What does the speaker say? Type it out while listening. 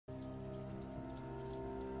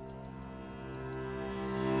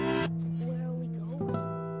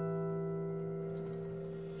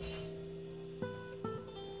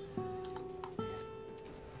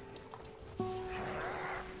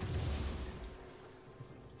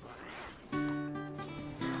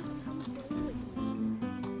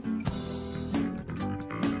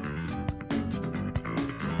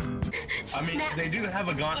I mean, they do have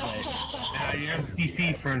a gauntlet, and I am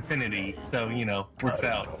CC for infinity, so, you know, works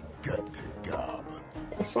out.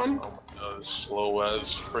 This one? Slow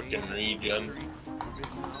as frickin' regen.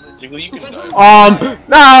 Jiggly, you can die.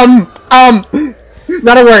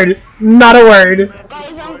 Not a word. Not a word.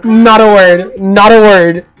 Not a word. Not a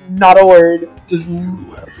word. Not a word. Just.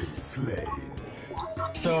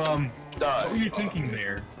 So, what were you thinking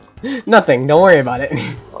there? Nothing. Don't worry about it.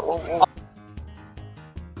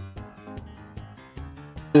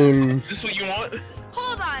 Is this what you want?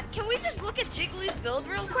 Hold on, can we just look at Jiggly's build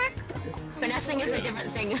real quick? Finessing is a different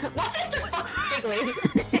thing. What the fuck, Jiggly?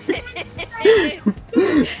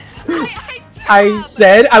 I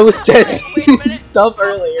said I was testing stuff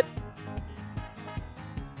earlier.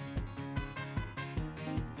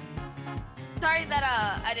 Sorry that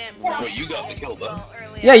I didn't play. Wait, you got the kill though.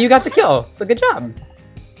 Yeah, you got the kill, so good job.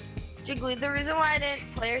 Jiggly, the reason why I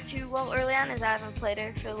didn't play her too well early on is I haven't played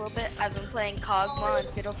her for a little bit. I've been playing Kog'Maw and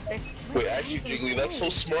Fiddlesticks. Wait, actually, Jiggly, that's so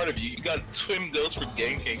smart of you. You got twin builds for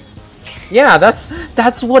ganking. Yeah, that's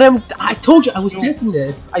what I told you I was testing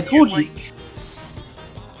this. I told you.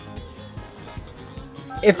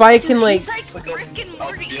 If I can like. He's like Rick and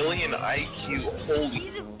Morty. A billion IQ. Holy.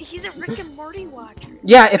 He's a Rick and Morty watcher.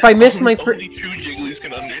 Yeah, if I miss my only true Jigglies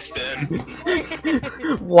can understand.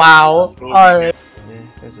 Wow. Alright. Yeah,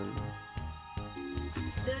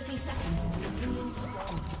 30 seconds until the minions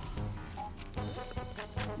spawn.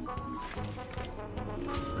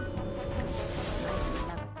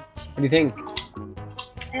 What do you think?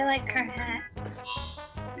 I like her hat.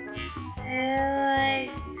 I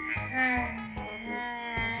like her hat.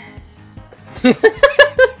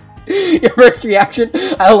 Your first reaction?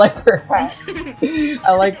 I like her hat.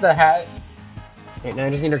 I like the hat. Okay, now I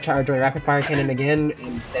just need to charge my rapid fire cannon again,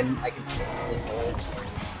 and then I can.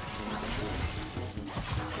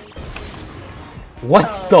 What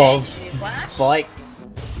the fuck?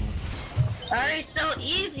 That is so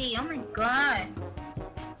easy. Oh my god.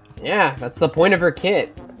 Yeah, that's the point of her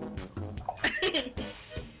kit.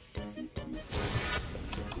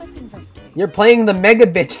 Let's investigate. You're playing the Mega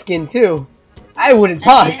Bitch skin too. I wouldn't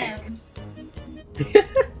talk.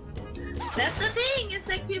 That's the thing. It's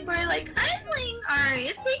like people are like, I'm playing Ari.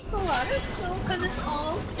 It takes a lot of skill because it's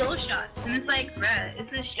all skill shots, and it's like, bruh,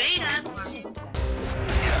 it's a straight ass line.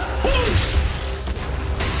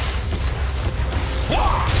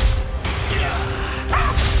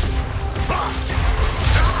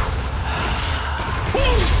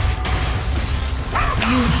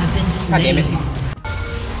 You have been slain. God damn it.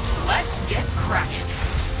 Let's get cracking.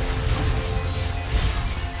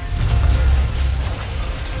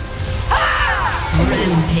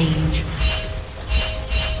 Rampage.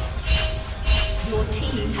 Your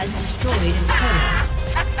team has destroyed a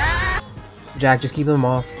turret. Jack, just keep them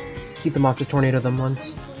off. Keep them off, just tornado them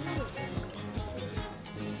once.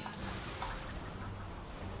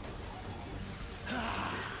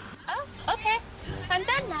 Oh, okay. I'm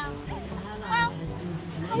done now. Well,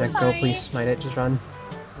 I'm Jack, sorry. go, please smite it, just run.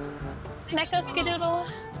 Neko Skadoodle.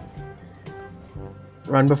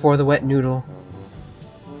 Run before the wet noodle.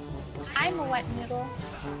 I'm a wet noodle.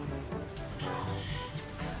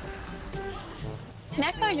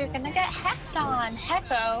 Neko, you're gonna get hecked on.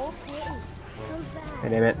 Hecko. God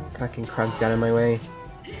damn it, fucking Krug's got in my way.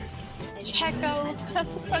 Hecko.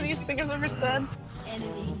 That's the funniest thing I've ever said.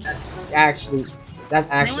 That's actually. They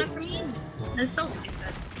went for me. That's so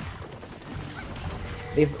stupid.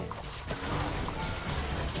 They've...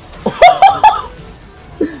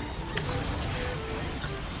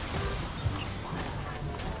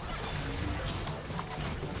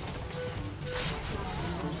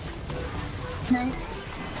 Nice.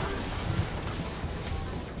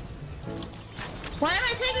 Why am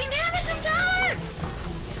I taking damage from God?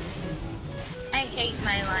 I hate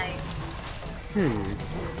my life.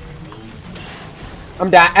 I'm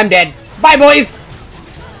dead. Bye, boys!